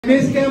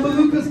Miss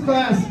Gamaluka's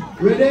class,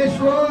 Radesh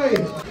Roy.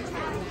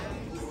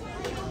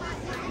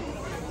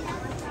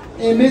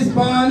 And Miss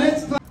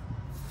Bonnet's class.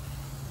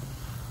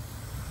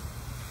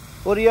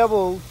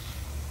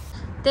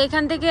 তো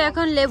এখান থেকে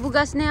এখন লেবু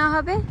গাছ নেওয়া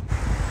হবে।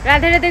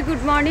 Radhe Radhe,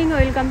 good morning,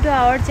 welcome to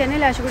our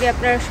channel. আশা করি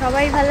আপনারা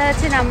সবাই ভালো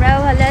আছেন, আমরাও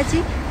ভালো আছি।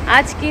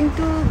 আজ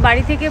কিন্তু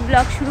বাড়ি থেকে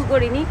ব্লগ শুরু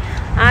করিনি,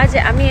 আজ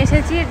আমি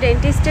এসেছি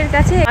ডেন্টিস্টের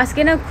কাছে।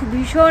 আজকে না খুব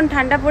ভীষণ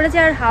ঠান্ডা পড়েছে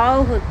আর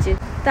হাওয়াও হচ্ছে।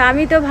 তা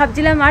আমি তো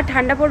ভাবছিলাম আর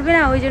ঠান্ডা পড়বে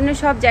না, ওই জন্য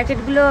সব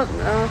জ্যাকেটগুলো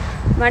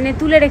মানে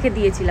তুলে রেখে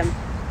দিয়েছিলাম।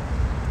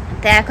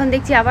 তা এখন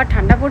দেখছি আবার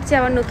ঠান্ডা পড়ছে,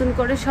 আবার নতুন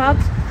করে সব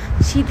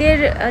শীতের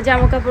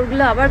জামা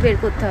কাপড়গুলো আবার বের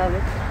করতে হবে।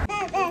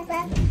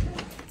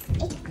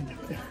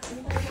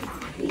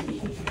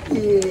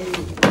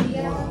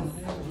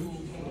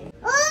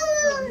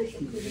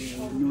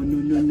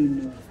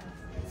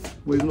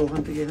 বইগুলো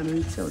ওখান থেকে এখানে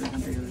নিচ্ছে আর এখান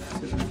থেকে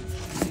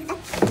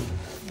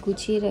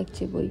গুছিয়ে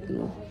রাখছে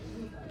বইগুলো।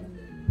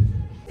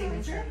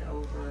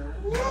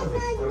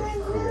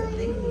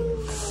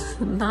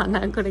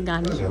 না করে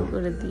গান শুরু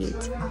করে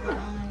দিয়েছে।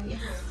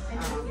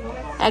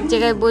 এক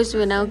জায়গায়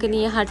বসবে না, ওকে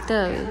নিয়ে হাঁটতে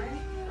হবে।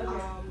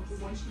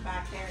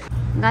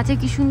 গাছে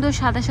কি সুন্দর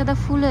সাদা সাদা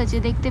ফুল হয়েছে,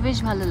 দেখতে বেশ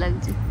ভালো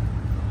লাগছে।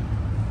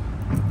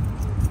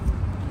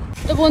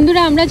 তো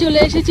বন্ধুরা, আমরা চলে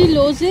এসেছি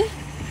লোজে।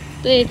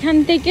 তো এখান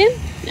থেকে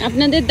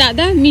আপনাদের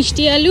দাদা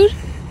মিষ্টি আলুর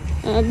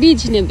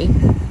বীজ নেবে,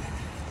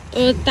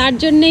 তো তার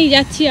জন্যই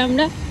যাচ্ছি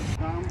আমরা।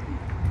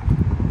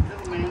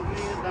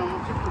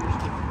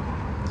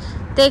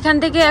 তো এখান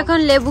থেকে এখন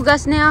লেবু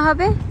গাছ নেওয়া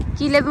হবে।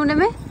 কি লেবু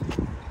নেবে?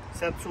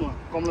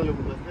 কমলা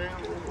লেবু গাছ।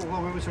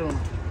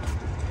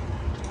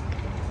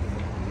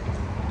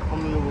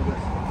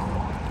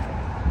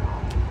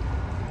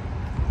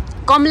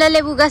 কমলা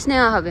লেবু গাছ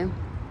নেওয়া হবে।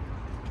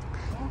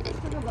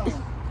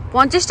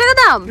 50 টাকা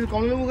দাম?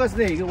 কমলা লেবু গাছ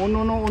নেই,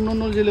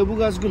 অন্য যে লেবু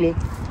গাছগুলো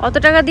অত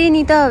টাকা দিয়ে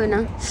নিতে হবে না।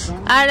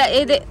 আর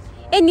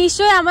এই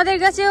নিশ্চয়ই আমাদের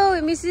কাছেও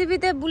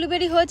মিসিসিপিতে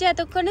ব্লুবেরি হয়েছে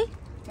এতক্ষণে।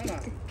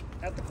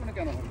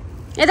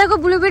 এ দেখো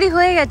ব্লুবেরি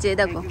হয়ে গেছে,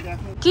 দেখো।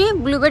 কি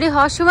ব্লুবেরি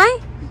হওয়ার সময়?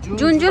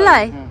 June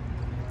July.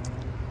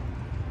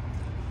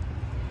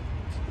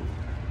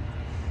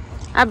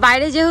 আর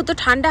বাইরে যেহেতু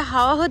ঠান্ডা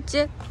হাওয়া হচ্ছে,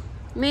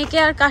 মেয়েকে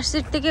আর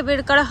কাশির থেকে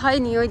বের করা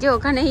হয়নি, ওই যে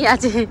ওখানেই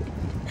আছে।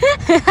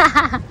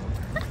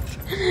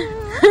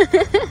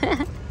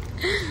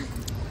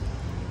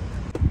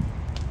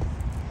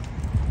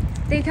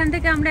 তো এখান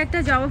থেকে আমরা একটা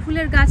জবা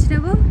ফুলের গাছ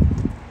নেব।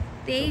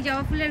 তো এই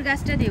জবা ফুলের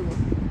গাছটা নেব।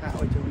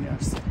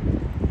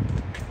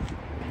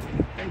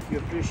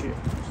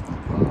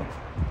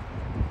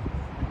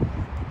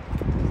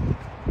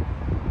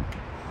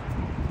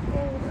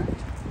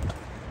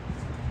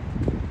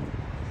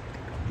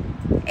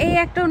 এই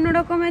একটা অন্য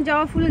রকমের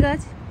জবা ফুল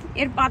গাছ।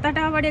 এর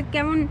পাতাটা আবার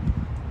কেমন,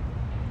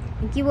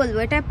 কি বলবো,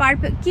 এটা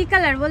পারফেক্ট। কি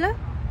কালার বলো?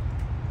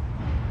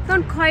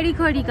 কারণ খয়েরি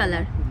খয়েরি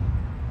কালার।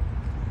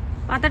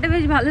 পাতাটা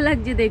বেশ ভালো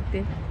লাগছে দেখতে।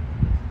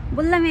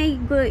 বললাম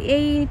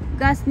এই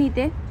গাছ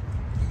নিতে।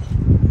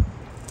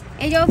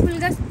 এই জবা ফুল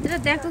গাছটা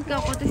দেখো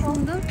কত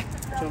সুন্দর।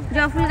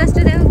 জবা ফুল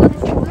গাছটা দেখো কত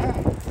সুন্দর।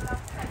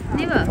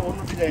 নেবা?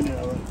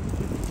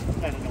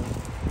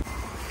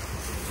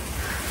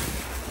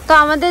 তো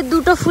আমাদের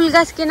দুটো ফুল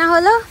গাছ কেনা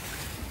হলো।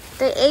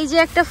 তো এই যে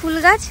একটা ফুল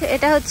গাছ,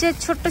 এটা হচ্ছে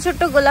ছোট্ট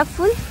ছোট্ট গোলাপ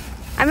ফুল।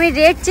 আমি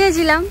রেড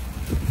চেয়েছিলাম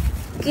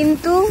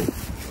কিন্তু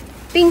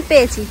পিঙ্ক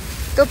পেয়েছি,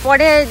 তো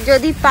পরে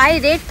যদি পাই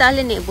রেড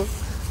তাহলে নেব।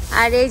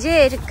 আর এই যে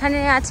এখানে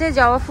আছে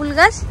জবা ফুল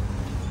গাছ।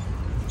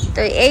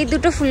 তো এই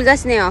দুটো ফুল গাছ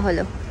নেওয়া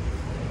হলো।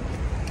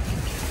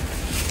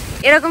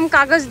 এরকম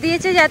কাগজ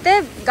দিয়েছে যাতে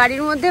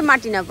গাড়ির মধ্যে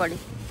মাটি না পড়ে,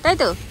 তাই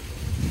তো?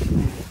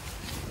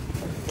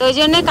 তো ওই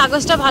জন্য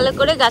কাগজটা ভালো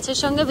করে গাছের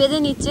সঙ্গে বেঁধে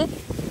নিচ্ছে,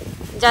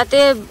 যাতে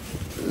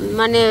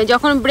মানে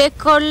যখন ব্রেক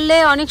করলে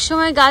অনেক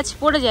সময় গাছ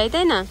পড়ে যায়,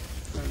 তাই না?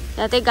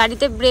 যাতে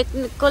গাড়িতে ব্রেক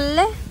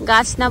করলে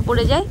গাছ না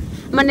পড়ে যায়।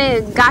 মানে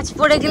গাছ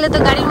পড়ে গেলে তো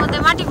গাড়ির মধ্যে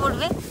মাটি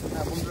পড়বে,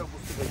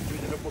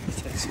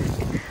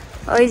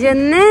 ওই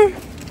জন্যে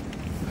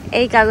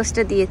এই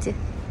কাগজটা দিয়েছে।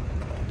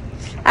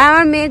 আর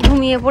আমার মেয়ে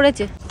ঘুমিয়ে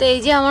পড়েছে। তো এই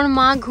যে আমার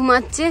মা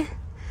ঘুমাচ্ছে।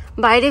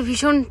 বাইরে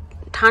ভীষণ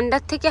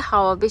ঠান্ডার থেকে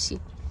হাওয়া বেশি।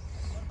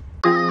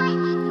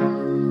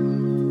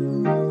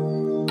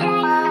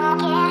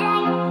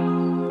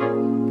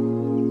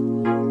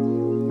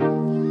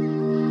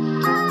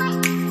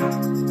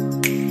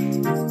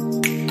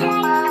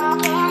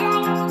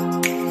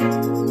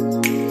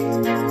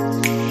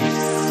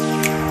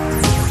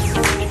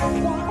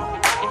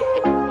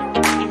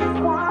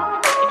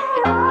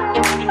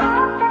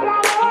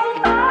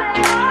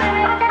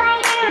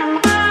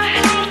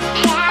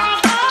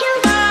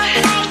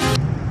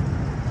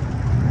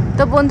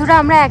 তো বন্ধুরা,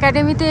 আমরা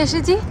একাডেমিতে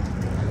এসেছি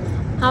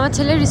আমার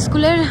ছেলের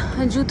স্কুলের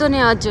জুতো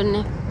নেওয়ার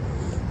জন্যে।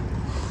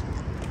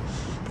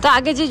 তো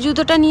আগে যে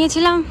জুতোটা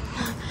নিয়েছিলাম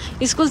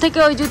স্কুল থেকে,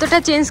 ওই জুতোটা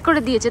চেঞ্জ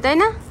করে দিয়েছে, তাই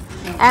না?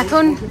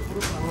 এখন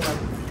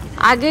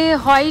আগে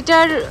হোয়াইট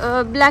আর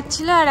ব্ল্যাক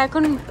ছিল, আর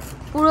এখন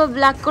পুরো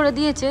ব্ল্যাক করে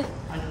দিয়েছে।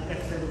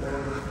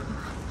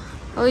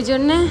 ওই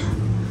জন্যে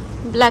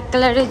ব্ল্যাক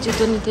কালারের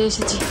জুতো নিতে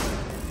এসেছি।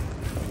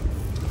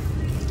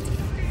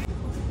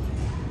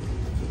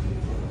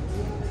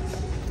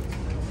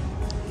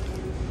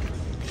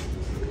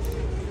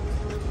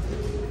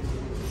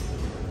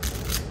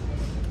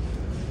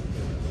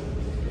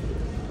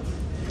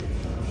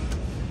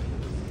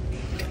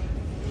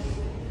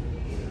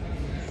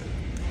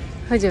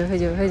 হয়ে যাবে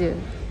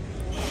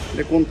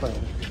এটা কোন পায়ে?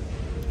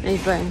 এই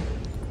পায়ে,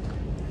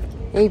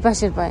 এই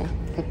পাশের পায়ে।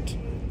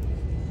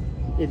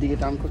 এদিকে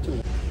টান করছো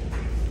না?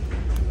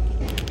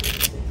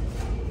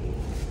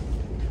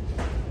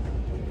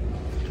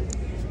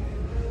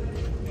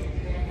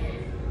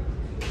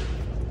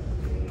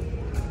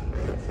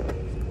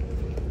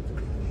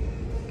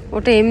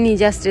 ওটা এমনি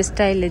জাস্ট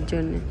স্টাইলের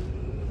জন্য।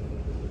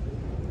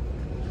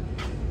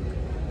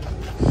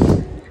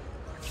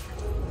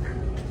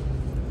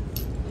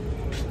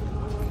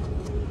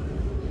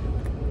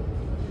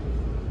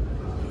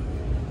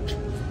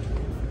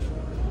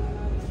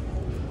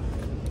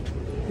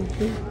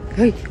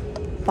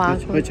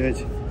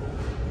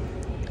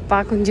 পা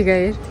কোন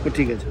জায়গায়?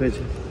 ঠিক আছে,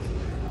 হয়েছে।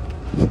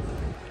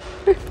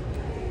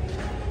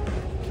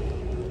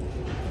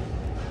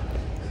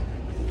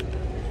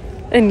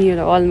 নিয়ে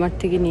নেবো, ওয়ালমার্ট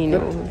থেকে নিয়ে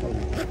নেবো,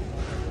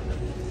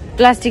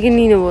 প্লাস্টিকে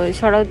নিয়ে নেবো।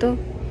 সরাও তো।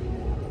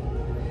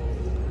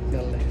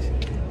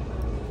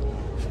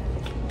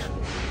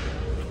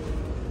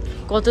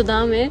 কত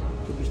দাম এর?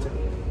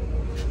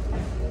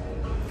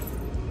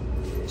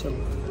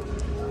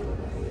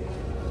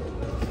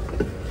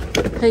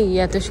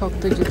 এত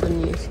শক্ত জুতো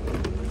নিয়েছে।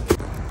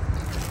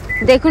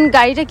 দেখুন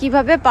গাড়িটা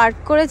কিভাবে পার্ক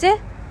করেছে,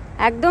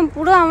 একদম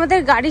পুরো আমাদের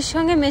গাড়ির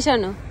সঙ্গে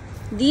মেশানো।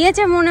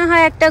 দিয়েছে মনে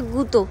হয় একটা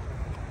গুঁতো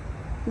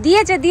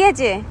দিয়েছে।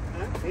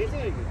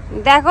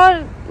 দেখো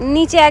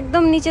নিচে,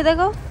 একদম নিচে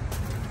দেখো,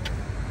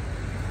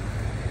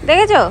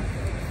 দেখেছো?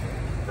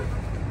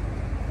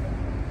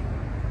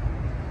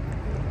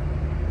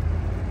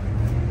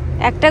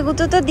 একটা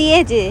গুঁতো তো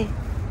দিয়েছে।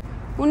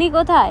 উনি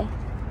কোথায়?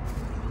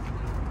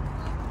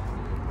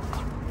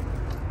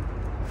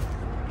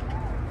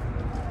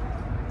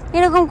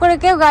 এরকম করে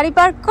কেউ গাড়ি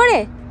পার্ক করে?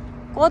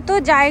 কত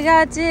জায়গা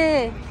আছে।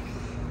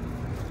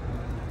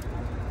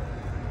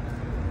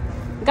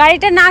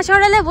 গাড়িটা না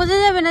সরালে বোঝা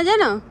যাবে না,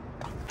 জানো?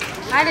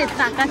 আরে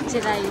তাকাচ্ছে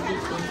না এইদিকে।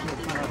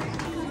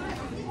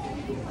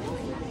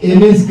 In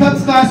his cup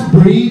class,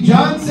 Bree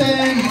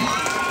Johnson.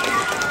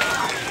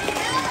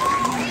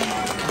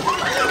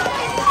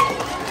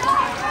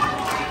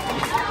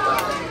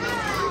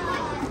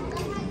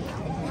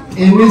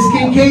 In Miss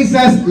Kincaid's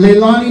class,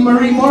 Leilani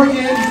Marie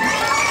Morgan.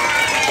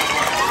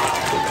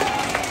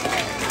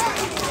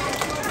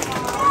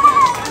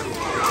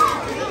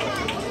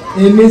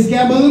 In Miss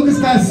Gambaluca's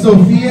class,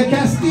 Sofia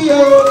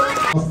Castillo.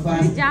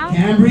 Class,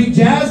 Cambry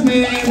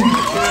Jasmine.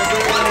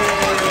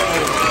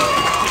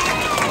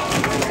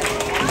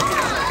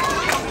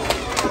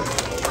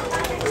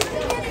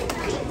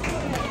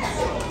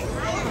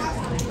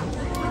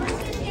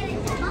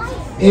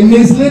 In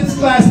Miss Lips'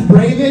 class,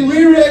 Braven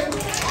Rerick.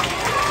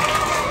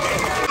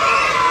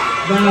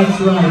 That's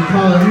right,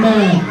 Colin.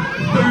 Man,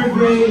 third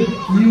grade,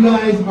 you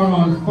guys are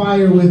on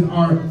fire with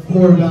our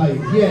core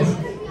values. Yes,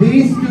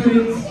 these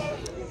students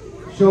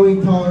showing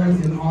tolerance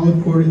in all of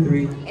quarter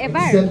 3,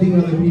 accepting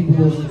other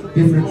people's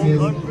differences,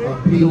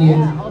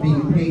 opinions,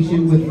 being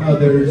patient with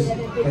others,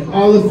 and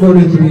all of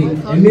quarter 3.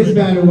 And Miss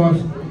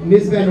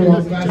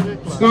Vanderwalk's class,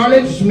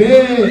 Scarlett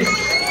Schmidt.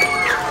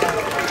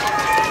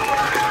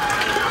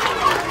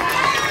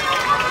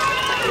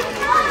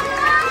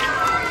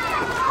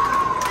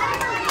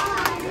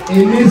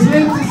 In Miss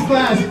Lynch's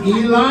class,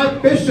 Eli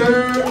Fisher.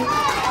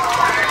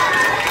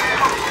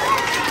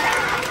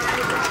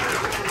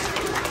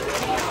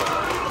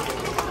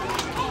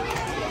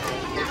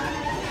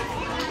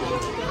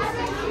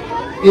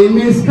 In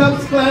Miss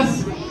Cup's class,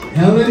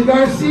 Helen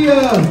Garcia.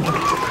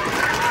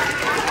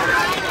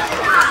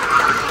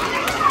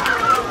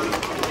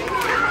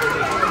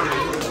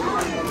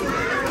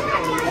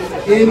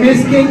 In Miss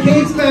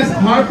Kincaid's class,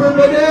 Harper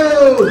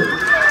Badell.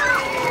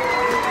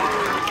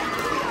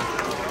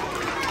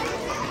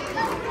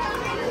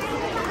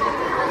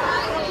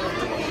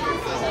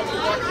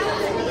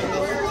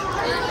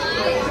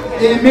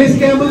 In Miss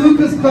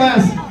Gambaluca's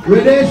class,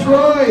 Radesh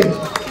Roy.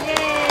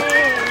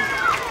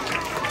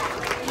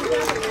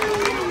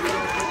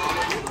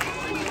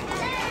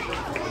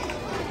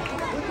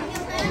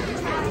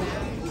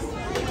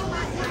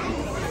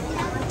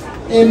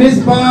 In Miss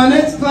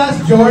Bonnett's class,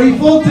 Jory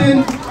Fulton.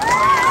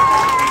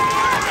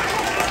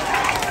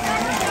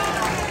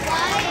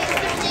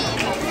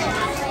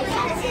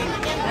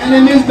 And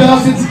in Miss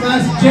Belson's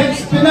class, Jet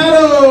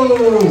Spinato.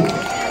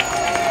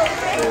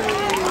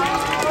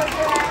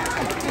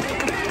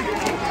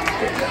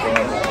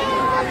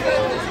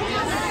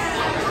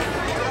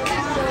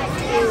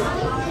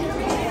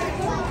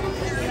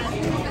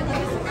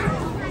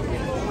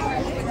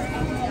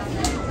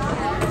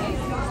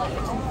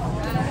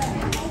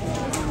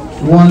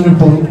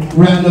 Wonderful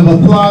round of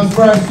applause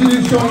for our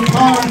students showing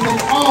tolerance in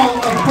all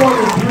of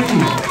quarter 3.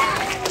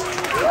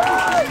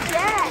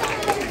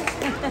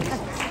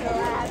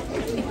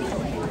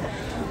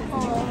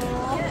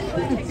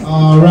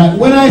 All right,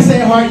 when I say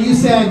heart, you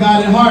say I got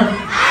it. Heart.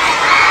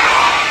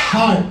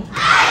 Heart.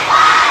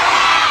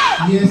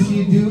 Yes,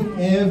 you do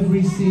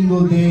every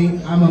single day.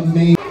 I'm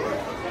amazed.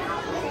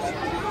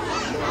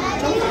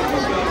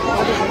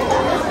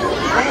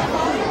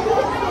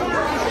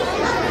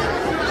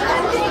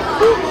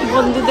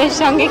 বন্ধুদের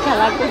সঙ্গে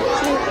খেলা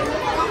করছে।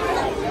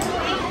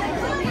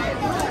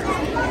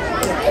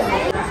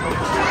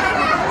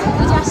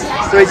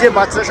 তো এই যে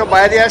বাচ্চারা সব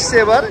বাইরে আসছে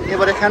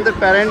এবার এখানকার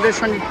প্যারেন্টের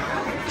সঙ্গে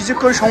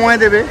কিছুক্ষণ সময়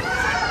দেবে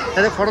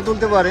যাতে ফটো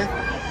তুলতে পারে।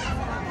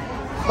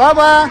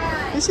 বাবা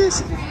এসে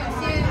এসে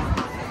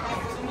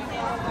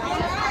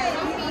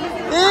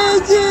এই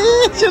যে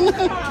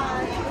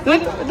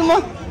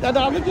দাদা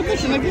আগে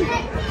যেতেছি নাকি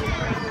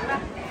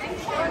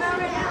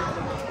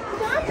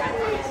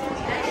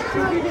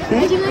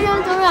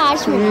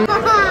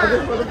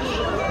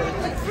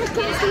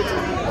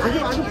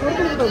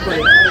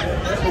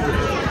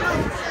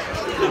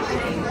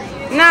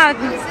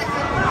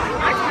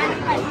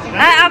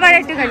না আবার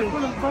একটুখানি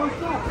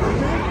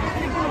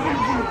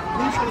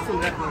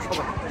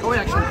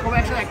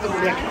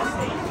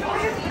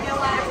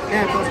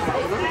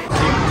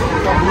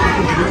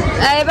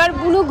এবার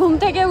বুনু ঘুম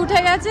থেকে উঠে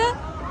গেছে।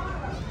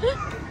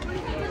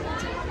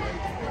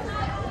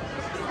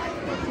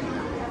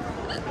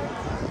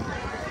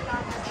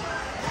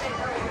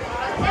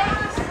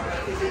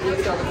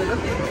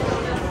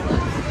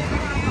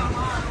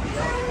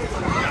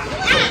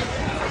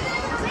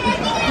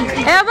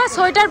 এবার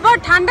সোয়েটার পর,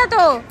 ঠান্ডা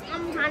তো।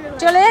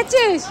 চলে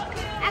যাচ্ছিস?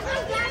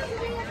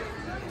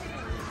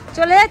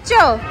 চলে যাচ্ছ?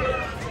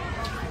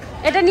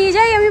 এটা নিয়ে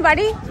যাই আমি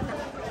বাড়ি।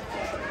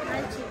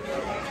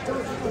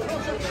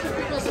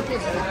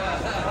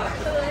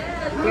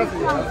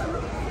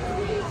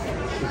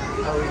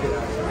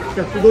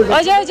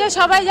 ওই যে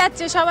সবাই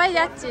যাচ্ছে, সবাই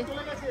যাচ্ছে।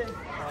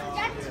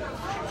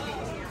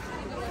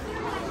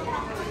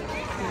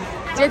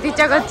 যেতে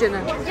ইচ্ছা করছে না,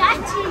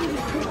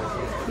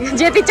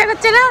 যেতে ইচ্ছা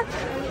করছে না।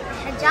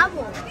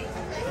 যাবো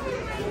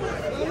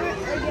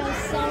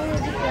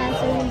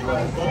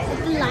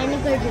লাইনে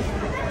করে দিবো।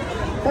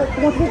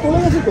 তোমার থেকে চলে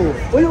গেছে তো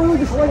ওই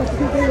সবাই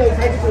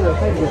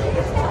সাইডে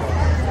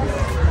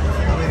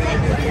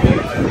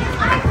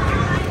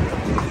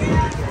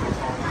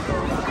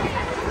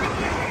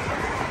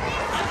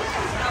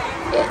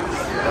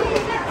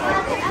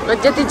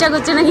যেতে ইচ্ছা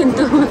করছে না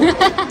কিন্তু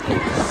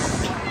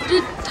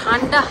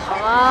ঠান্ডা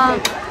হাওয়া।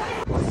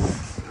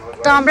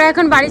 তো আমরা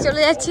এখন বাড়ি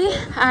চলে যাচ্ছি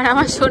আর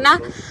আমার সোনা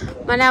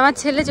মানে আমার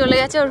ছেলে চলে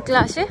গেছে ওর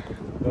ক্লাসে।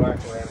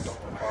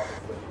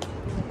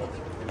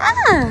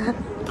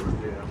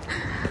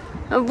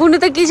 বুনু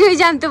তো কিছুই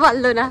জানতে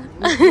পারলো না,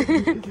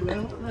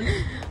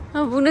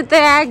 বুনু তো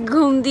এক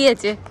ঘুম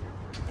দিয়েছে।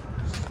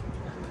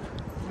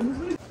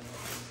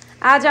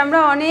 আজ আমরা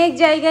অনেক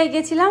জায়গায়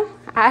গেছিলাম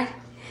আর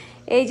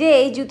এই যে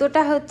এই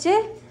জুতোটা হচ্ছে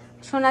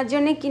সোনার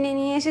জন্য কিনে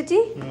নিয়ে এসেছি।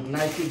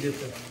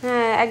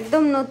 হ্যাঁ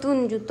একদম নতুন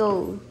জুতো।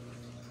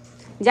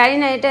 জানি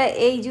না এটা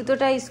এই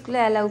জুতোটা স্কুলে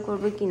অ্যালাউ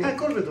করবে কিনা। হ্যাঁ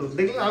করবে তো,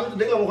 দেখলাম আমি তো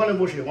দেখলাম ওখানে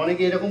বসে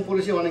অনেকে এরকম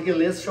পরেছে, অনেকে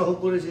লেস সহ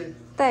পরেছে।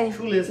 তাই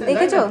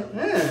দেখেছো?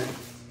 হ্যাঁ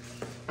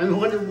আমি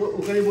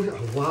ওখানে বসে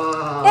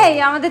ওয়াও। এই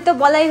আমাদের তো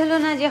বলাই হলো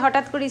না যে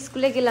হঠাৎ করে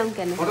স্কুলে গেলাম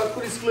কেন। হঠাৎ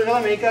করে স্কুলে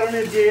গেলাম এই কারণে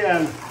যে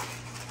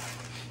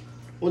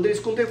ওদের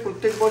স্কুল থেকে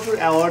প্রত্যেক বছর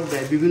অ্যাওয়ার্ড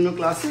দেয় বিভিন্ন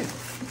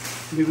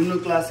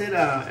ক্লাসের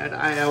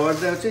অ্যাওয়ার্ড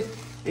দেওয়া হচ্ছে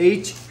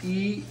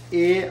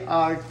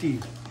HEART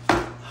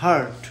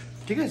হার্ট,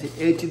 ঠিক আছে।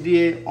 H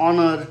দিয়ে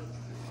অনার,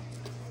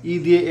 E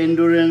দিয়ে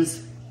endurance,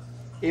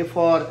 A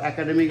for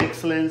academic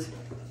excellence,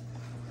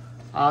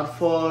 R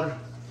for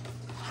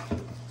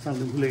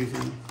something ভুলে গেছি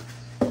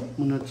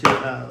মনে হচ্ছে,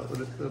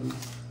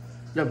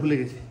 যা ভুলে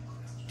গেছি,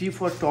 T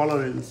ফর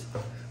টলারেন্স।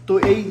 তো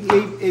এই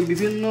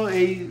বিভিন্ন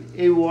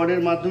এই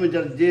ওয়ার্ডের মাধ্যমে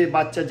যে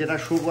বাচ্চা যেটা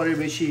শো করে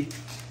বেশি,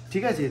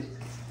 ঠিক আছে,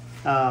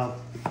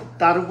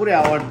 তার উপরে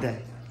অ্যাওয়ার্ড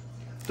দেয়।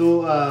 তো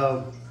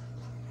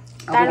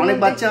অনেক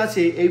বাচ্চা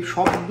আছে এই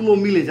সবগুলো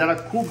মিলে যারা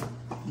খুব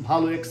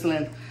ভালো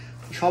এক্সেলেন্ট,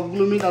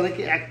 সবগুলো মিলে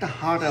তাদেরকে একটা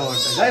হার্ট অ্যাওয়ার্ড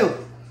দেয়। যাই হোক,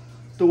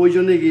 তো ওই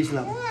জন্যই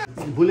গিয়েছিলাম,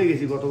 ভুলে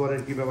গেছি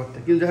গতবারের কি ব্যাপারটা,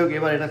 কিন্তু যাই হোক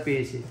এবার এটা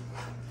পেয়েছি,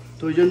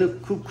 তো ওই জন্য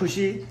খুব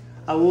খুশি।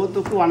 আর ও তো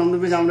খুব আনন্দ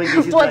পেয়েছে, আমরা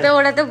গেছি,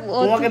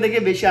 তোমাকে দেখে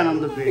বেশি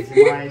আনন্দ পেয়েছে।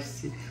 মা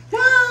এসেছি,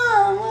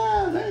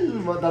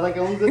 দাদা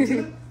কেমন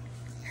করছিল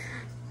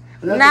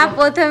না,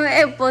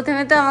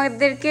 প্রথমে তো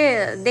আমাদেরকে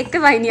দেখতে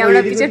পাইনি, আমরা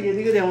পিছনে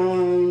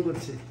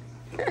করছে।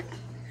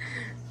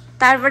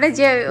 তারপরে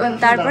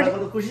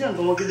খুশি না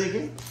তোমাকে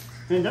দেখে,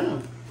 হ্যাঁ জানো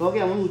তোমাকে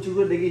এমন উঁচু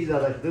করে দেখেছি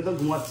দাদা, তুই তো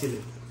ঘুমাচ্ছিলে,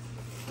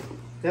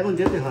 এখন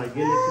যেতে হয়,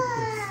 গেলে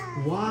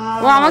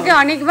ও আমাকে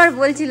অনেকবার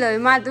বলছিল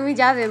মা তুমি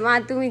যাবে, মা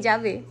তুমি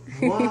যাবে।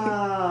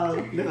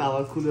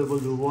 আবার খুলে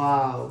বলবো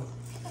ওয়াও।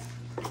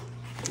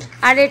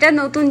 আর এটা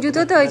নতুন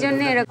জুতো তো ওই জন্য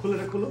এরকম।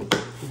 খুলো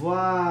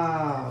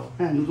ওয়াও।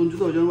 হ্যাঁ নতুন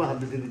জুতো ওই জন্য হাত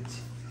দিতে দিচ্ছি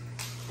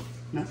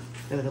না,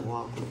 এটা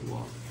ওয়াও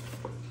ওয়াও।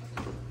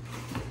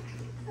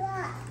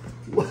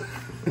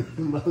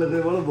 ভালো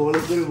করে বলো, বড়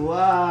করে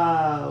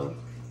ওয়াও।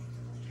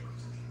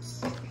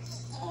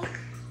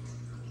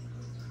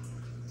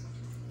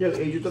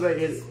 এই জুতোটা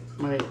এর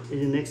মানে এই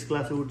যে নেক্সট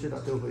ক্লাসে উঠছে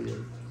তাতেও হয়ে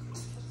যাবে।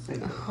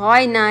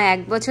 হয় না,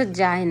 1 বছর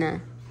যায় না,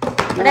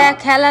 ওরা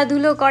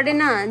খেলাধুলো করে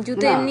না,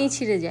 জুতো এমনি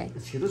ছিঁড়ে যায়।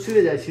 সে তো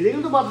ছিঁড়ে যায়, ছিঁড়ে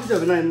কিন্তু বাদ দিতে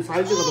হবে না, আমি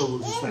সাইজের কথা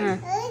বলছি।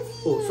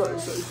 ও সরি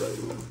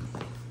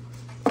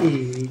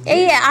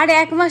এই আর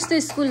 1 মাস তো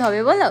স্কুল হবে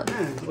বলো।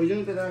 হ্যাঁ ওই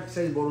জন্য তো এক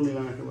সাইজ বড়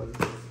নিলাম একেবারে।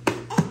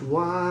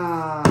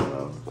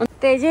 ওয়াও।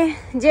 তো এই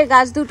যে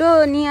গাছ দুটো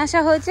নিয়ে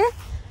আসা হয়েছে,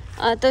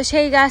 তো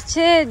সেই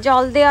গাছে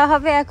জল দেওয়া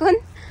হবে এখন।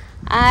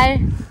 আর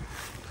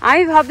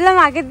আমি ভাবলাম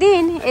আগের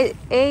দিন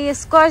এই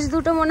স্কোয়াশ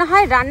দুটো মনে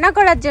হয় রান্না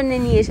করার জন্য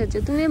নিয়ে এসেছো,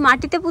 তুমি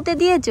মাটিতে পুঁতে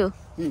দিয়েছো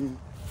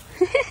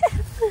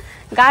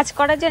গাছ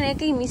করার জন্য।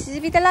 কি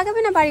মিসিসিপিতে লাগাবে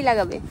না বাড়ি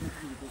লাগাবে?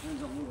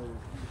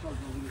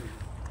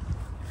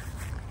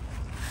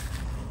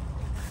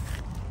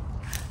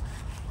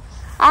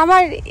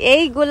 আমার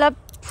এই গোলাপ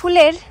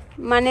ফুলের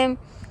মানে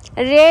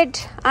রেড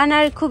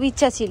আনার খুব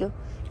ইচ্ছা ছিল,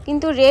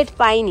 কিন্তু রেড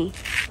পাইনি।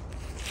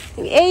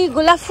 এই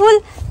গোলাপ ফুল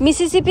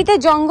মিসিসিপিতে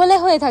জঙ্গলে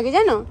হয়ে থাকে,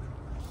 জানো?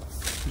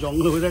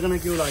 জঙ্গলে হয়ে থাকে না,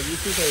 কেউ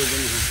লাগিয়েছে তাই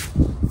জন্য।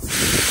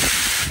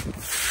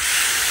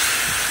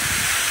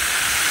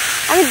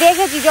 আমি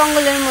দেখেছি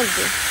জঙ্গলের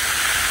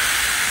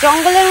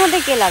মধ্যে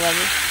কে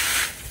লাগাবে?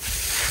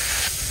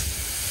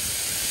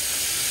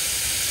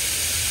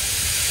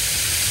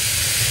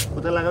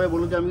 কোথায় লাগাবে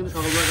বলুন? আমি কিন্তু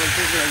সকালবেলা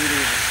কালকে লাগিয়ে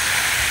দেবো।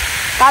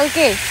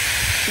 কালকে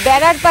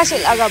বেড়ার পাশে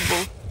লাগাবো।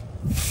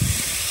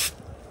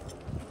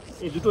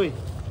 এই দুটোই?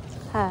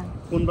 হ্যাঁ।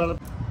 কোন বেলা?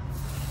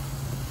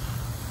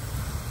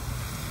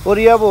 ও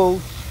রিয়া বউ,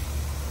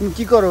 তুমি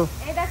কি করো?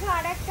 এই দেখো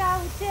আরেকটা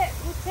উচ্ছে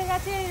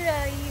গাছ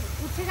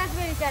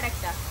বেরিয়েছে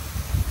আরেকটা।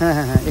 হ্যাঁ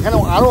হ্যাঁ হ্যাঁ, এখানে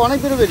আরো অনেক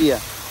বেরোবে রিয়া।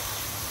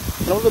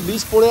 এর মধ্যে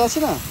বীজ পড়ে আছে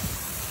না?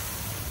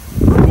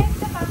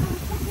 অনেকটা পাতা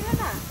উচ্ছে ছিল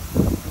না?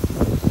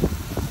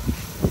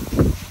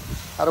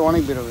 আরো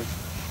অনেক বেরোবে।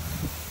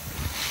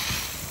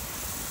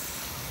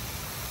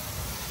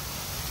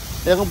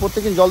 এরকম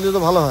প্রত্যেকদিন জল দিলে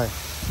তো ভালো হয়।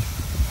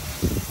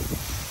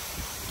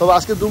 তবে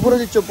আজকে দুপুরে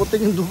দিচ্ছ,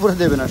 প্রত্যেকদিন দুপুরে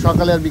দেবে না,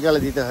 সকালে আর বিকালে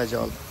দিতে হয়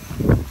জল।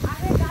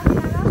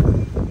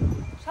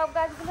 সব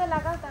গাছগুলো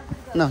লাগাও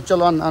তারপরে না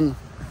চলো আন।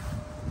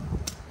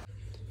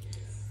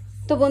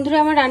 তো বন্ধুরা,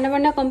 আমার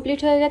রান্নাবান্না কমপ্লিট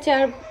হয়ে গেছে।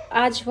 আর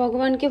আজ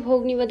ভগবানকে ভোগ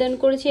নিবেদন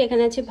করেছি।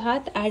 এখানে আছে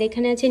ভাত, আর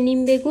এখানে আছে নিম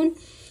বেগুন,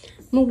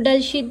 মুগ ডাল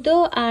সিদ্ধ,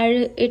 আর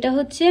এটা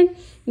হচ্ছে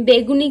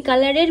বেগুনি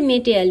কালারের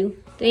মেটে আলু।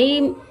 তো এই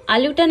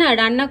আলুটা না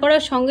রান্না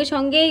করার সঙ্গে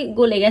সঙ্গেই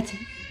গলে গেছে।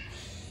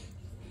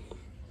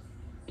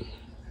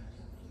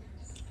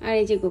 আর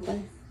এই যে গোপাল।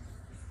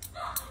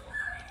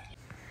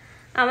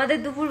 আমাদের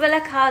দুপুরবেলা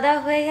খাওয়া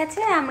দাওয়া হয়ে গেছে।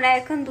 আমরা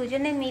এখন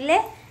দুজনে মিলে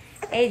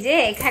এই যে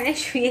এখানে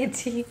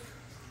শুয়েছি।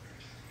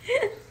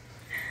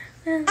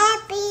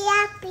 Happy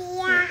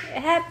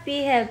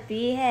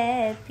happy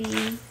happy.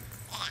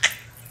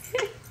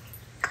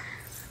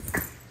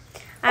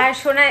 আর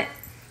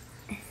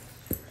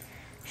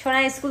সোনা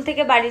স্কুল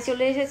থেকে বাড়ি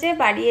চলে এসেছে।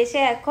 বাড়ি এসে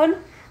এখন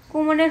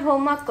কুমনের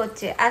হোমওয়ার্ক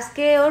করছে।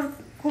 আজকে ওর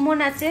কুমন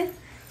আছে,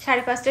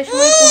 5:30টার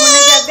সময়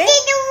কুমনে যাবে।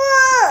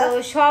 তো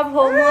সব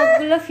হোমওয়ার্ক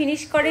গুলো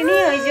ফিনিশ করেনি,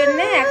 ওই জন্য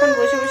এখন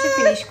বসে বসে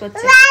ফিনিশ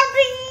করছে।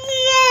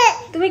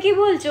 তুমি কি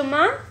বলছো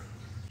মা?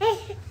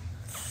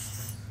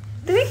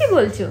 তুমি কি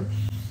বলছো?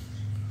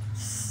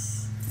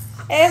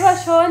 এবার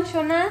শোন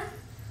সোনা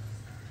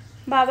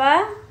বাবা।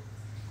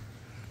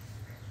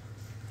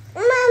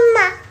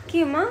 মাম্মা।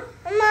 কি মা?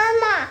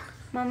 মাম্মা।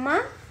 মাম্মা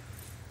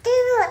কি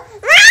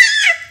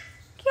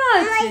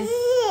হচ্ছে?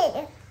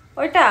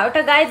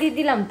 ওটা গায়ে দিয়ে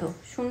দিলাম তো,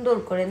 সুন্দর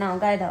করে নাও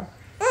গায়ে দাও।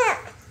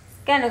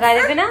 কেন গায়ে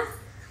দেবে না?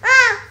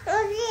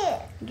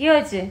 কি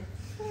হয়েছে?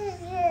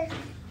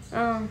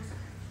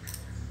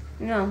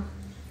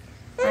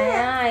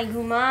 আয়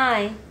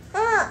ঘুমায়।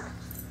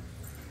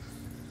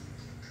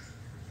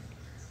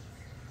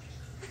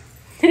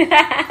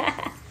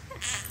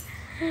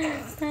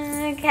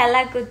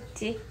 খেলা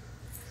করছি।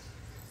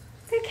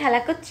 তুই খেলা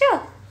করছো?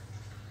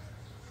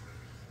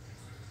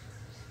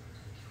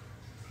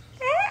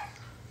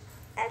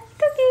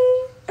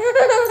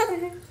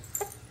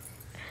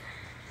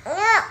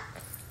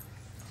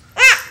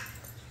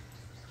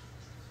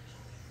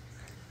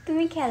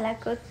 তুমি খেলা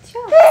করছো?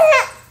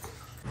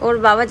 ওর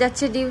বাবা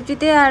যাচ্ছে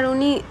ডিউটিতে, আর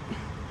উনি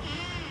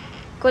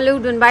কোলে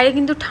উঠবেন। বাইরে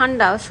কিন্তু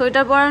ঠান্ডা,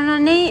 সোয়েটার পরানো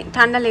নেই,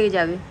 ঠান্ডা লেগে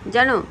যাবে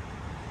জানো।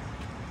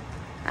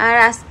 আর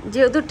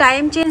যেহেতু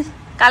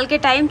কালকে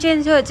টাইম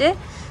চেঞ্জ হয়েছে,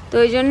 তো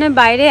ওই জন্য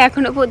বাইরে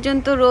এখনো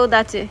পর্যন্ত রোদ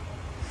আছে।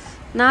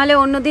 নাহলে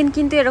অন্যদিন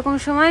কিন্তু এরকম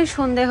সময়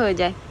সন্ধে হয়ে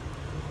যায়।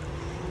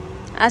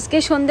 আজকে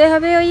সন্ধে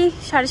হবে ওই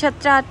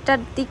 7:30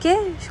 8টার দিকে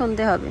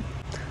সন্ধে হবে।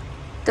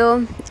 তো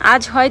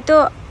আজ হয়তো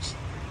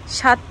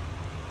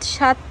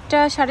 7টা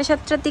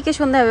 7:30টার দিকে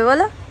সন্ধে হবে,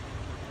 বলো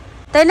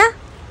তাই না?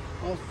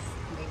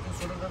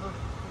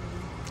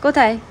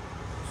 কোথায়?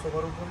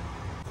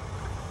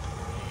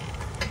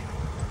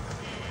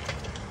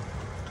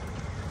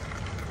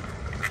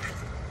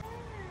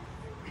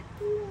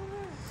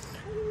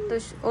 তো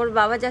ওর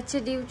বাবা যাচ্ছে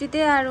ডিউটিতে,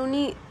 আর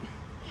উনি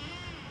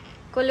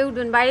কোলে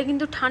উঠবেন। বাইরে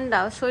কিন্তু ঠান্ডা,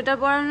 সোয়েটার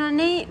পরানো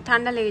নেই,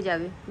 ঠান্ডা লেগে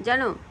যাবে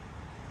জানো।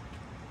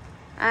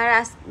 আর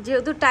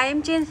যেহেতু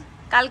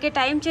কালকে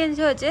টাইম চেঞ্জ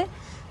হয়েছে,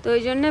 তো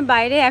ওই জন্য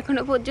বাইরে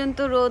এখনো পর্যন্ত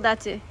রোদ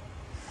আছে।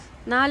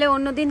 নাহলে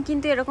অন্যদিন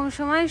কিন্তু এরকম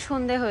সময়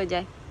সন্ধে হয়ে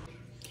যায়।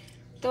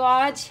 তো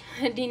আজ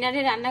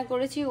ডিনারে রান্না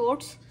করেছি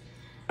ওটস।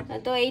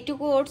 তো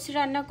এইটুকু ওটস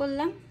রান্না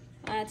করলাম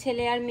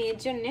ছেলে আর মেয়ের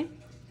জন্যে।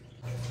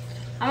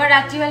 আমার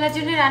রাত্রিবেলার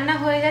জন্য রান্না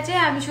হয়ে গেছে।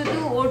 আমি শুধু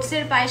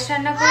ওটসের পায়েস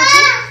রান্না করেছি।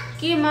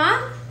 কি মা?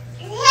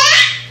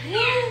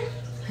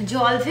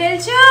 জল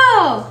ফেলছো?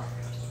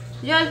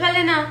 জল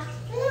ফেলে না,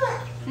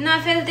 না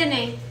ফেলতে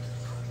নেই।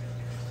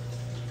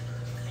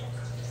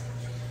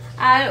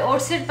 আর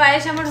ওটসের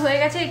পায়েস আমার হয়ে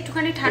গেছে,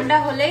 একটুখানি ঠান্ডা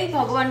হলেই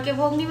ভগবানকে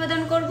ভোগ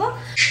নিবেদন করব।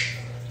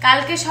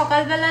 কালকে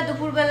সকালবেলা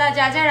দুপুরবেলা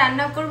যা যা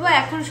রান্না করব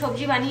এখন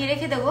সবজি বানিয়ে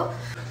রেখে দেবো।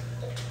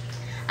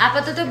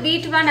 আপাতত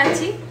বিট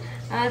বানাচ্ছি,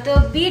 তো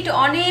বিট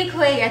অনেক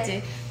হয়ে গেছে।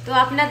 তো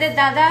আপনাদের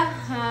দাদা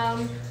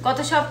গত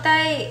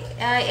সপ্তাহে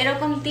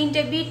এরকম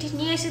 3টে বিট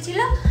নিয়ে এসেছিল,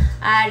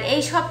 আর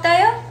এই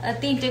সপ্তাহেও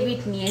 3টে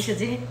বিট নিয়ে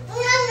এসেছে।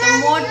 তো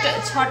মোট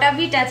 6টা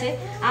বিট আছে।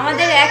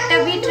 আমাদের একটা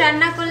বিট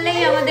রান্না করলেই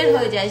আমাদের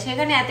হয়ে যায়,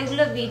 সেখানে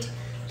এতগুলো বিট।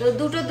 তো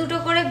দুটো দুটো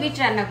করে বিট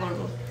রান্না করব,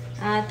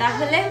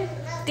 তাহলে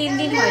 3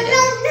 দিন হয়ে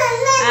যাবে।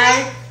 আর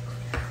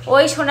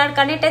ওই সোনার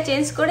কানেরটা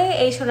চেঞ্জ করে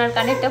এই সোনার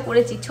কানেরটা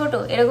পরেছি, ছোট,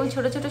 এরকম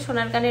ছোট ছোট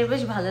সোনার কানের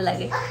বেশ ভালো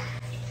লাগে।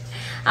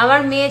 আমার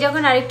মেয়ে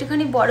যখন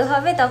আরেকটুখানি বড়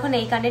হবে তখন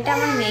এই কানেরটা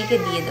আমার মেয়েকে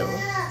দিয়ে দেবো।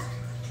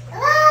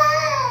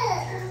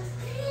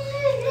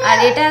 আর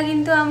এটা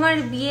কিন্তু আমার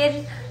বিয়ের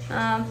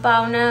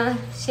পাওনা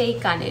সেই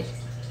কানের।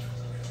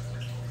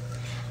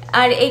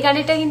 আর এই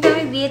কানেরটা কিন্তু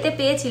আমি বিয়েতে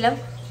পেয়েছিলাম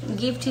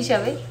গিফট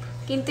হিসাবে,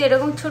 কিন্তু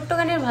এরকম ছোট্ট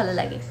কানের ভালো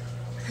লাগে।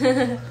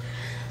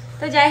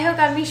 তো যাই হোক,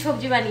 আমি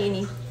সবজি বানিয়ে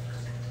নিই।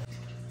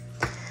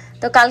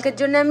 তো কালকের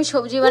জন্য আমি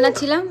সবজি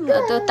বানাচ্ছিলাম,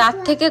 তো তার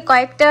থেকে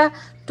কয়েকটা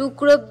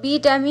টুকরো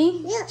বিট আমি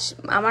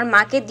আমার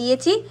মাকে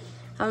দিয়েছি।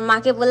 আমার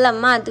মাকে বললাম,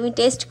 মা তুমি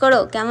টেস্ট করো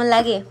কেমন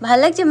লাগে। ভালো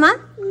লাগছে মা?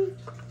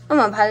 ও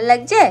মা ভালো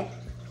লাগছে?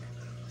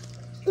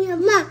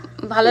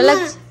 ভালো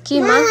লাগছে কি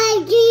মা?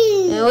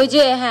 ওই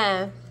যে হ্যাঁ,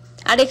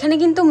 আর এখানে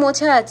কিন্তু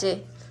মোছা আছে,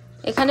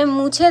 এখানে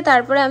মুছে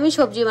তারপরে আমি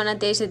সবজি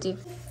বানাতে এসেছি।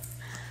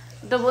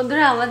 তো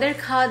বন্ধুরা, আমাদের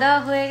খাওয়া দাওয়া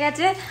হয়ে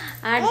গেছে।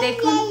 আর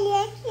দেখুন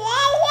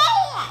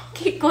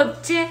কি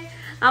করছে,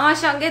 আমার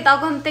সঙ্গে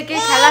তখন থেকে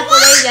খেলা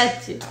করেই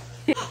যাচ্ছে।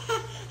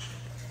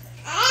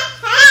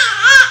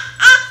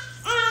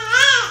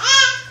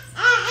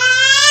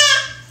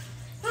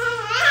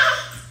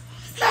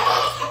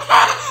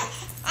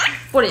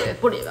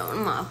 পড়ে যাবে আমার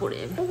মা, পড়ে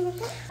যাবে।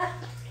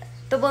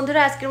 তো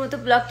বন্ধুরা, আজকের মতো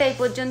ব্লগটা এই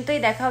পর্যন্তই।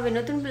 দেখা হবে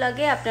নতুন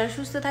ব্লগে। আপনারা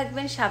সুস্থ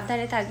থাকবেন,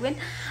 সাবধানে থাকবেন।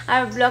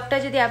 আর ব্লগটা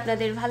যদি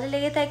আপনাদের ভালো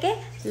লেগে থাকে,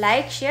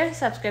 লাইক, শেয়ার,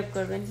 সাবস্ক্রাইব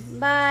করবেন।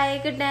 By,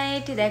 good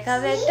night. দেখা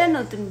হবে একটা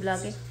নতুন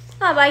ব্লগে।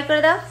 বাই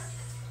করে দাও,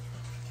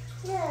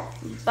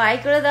 বাই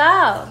করে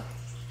দাও।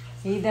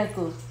 এই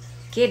দেখো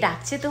কে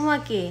ডাকছে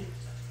তোমাকে,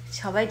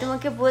 সবাই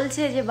তোমাকে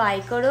বলছে যে বাই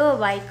করো,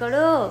 বাই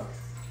করো।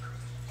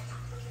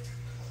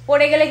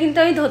 পড়ে গেলে কিন্তু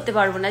আমি ধরতে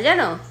পারবো না,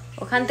 জানো?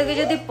 ওখান থেকে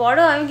যদি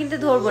পড়ো আমি কিন্তু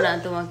ধরবো না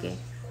তোমাকে।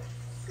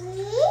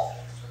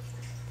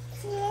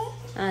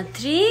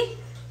 3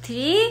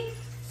 3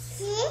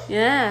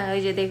 হ্যাঁ, ওই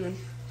যে দেখুন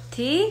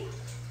 3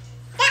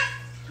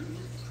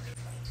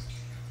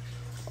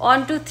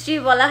 1 2 3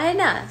 বলা হয়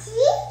না?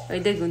 ওই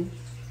দেখুন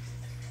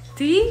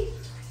 3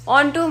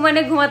 1 2 মানে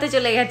ঘুমাতে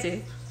চলে গেছে,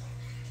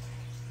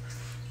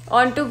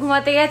 1 2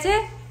 ঘুমাতে গেছে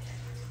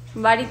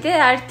বাড়িতে,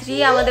 আর 3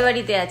 আমাদের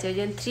বাড়িতে আছে, ওই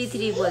জন্য 3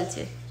 3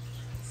 বলছে।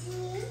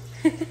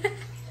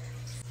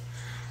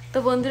 তো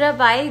বন্ধুরা,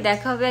 বাই।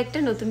 দেখা হবে একটা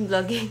নতুন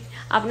ব্লগে।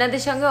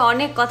 আপনাদের সঙ্গে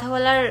অনেক কথা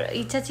বলার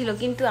ইচ্ছা ছিল,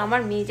 কিন্তু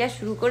আমার মেয়ে যা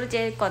শুরু করেছে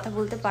কথা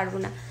বলতে পারবো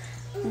না।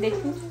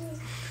 দেখুন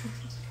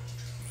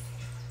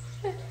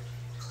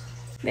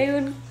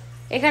দেখুন,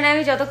 এখানে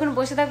আমি যতক্ষণ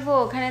বসে থাকবো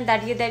ওখানে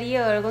দাঁড়িয়ে দাঁড়িয়ে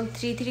ওরকম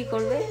 3 3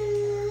 করবে,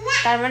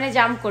 তার মানে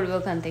জাম্প করবে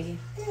ওখান থেকে।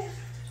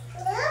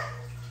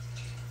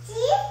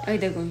 ওই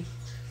দেখুন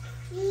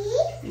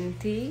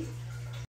 3